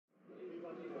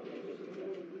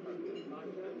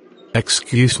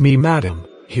Excuse me, madam,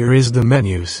 here is the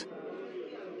menus.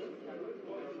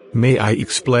 May I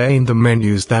explain the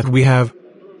menus that we have?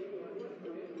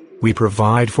 We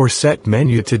provide for set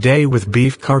menu today with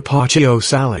beef carpaccio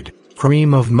salad,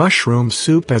 cream of mushroom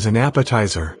soup as an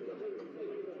appetizer.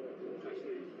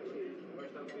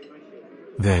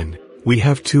 Then, we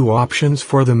have two options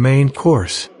for the main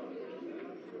course.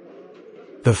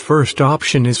 The first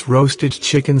option is roasted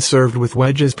chicken served with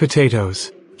wedges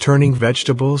potatoes, turning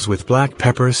vegetables with black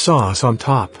pepper sauce on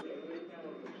top.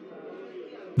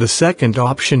 The second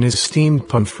option is steamed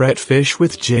pomfret fish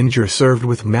with ginger served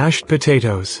with mashed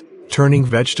potatoes, turning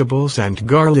vegetables and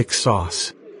garlic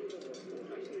sauce.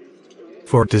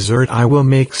 For dessert I will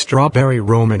make strawberry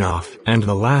Romanoff, and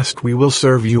the last we will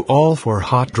serve you all for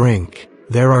hot drink.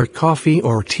 There are coffee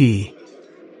or tea.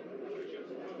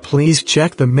 Please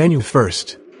check the menu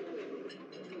first.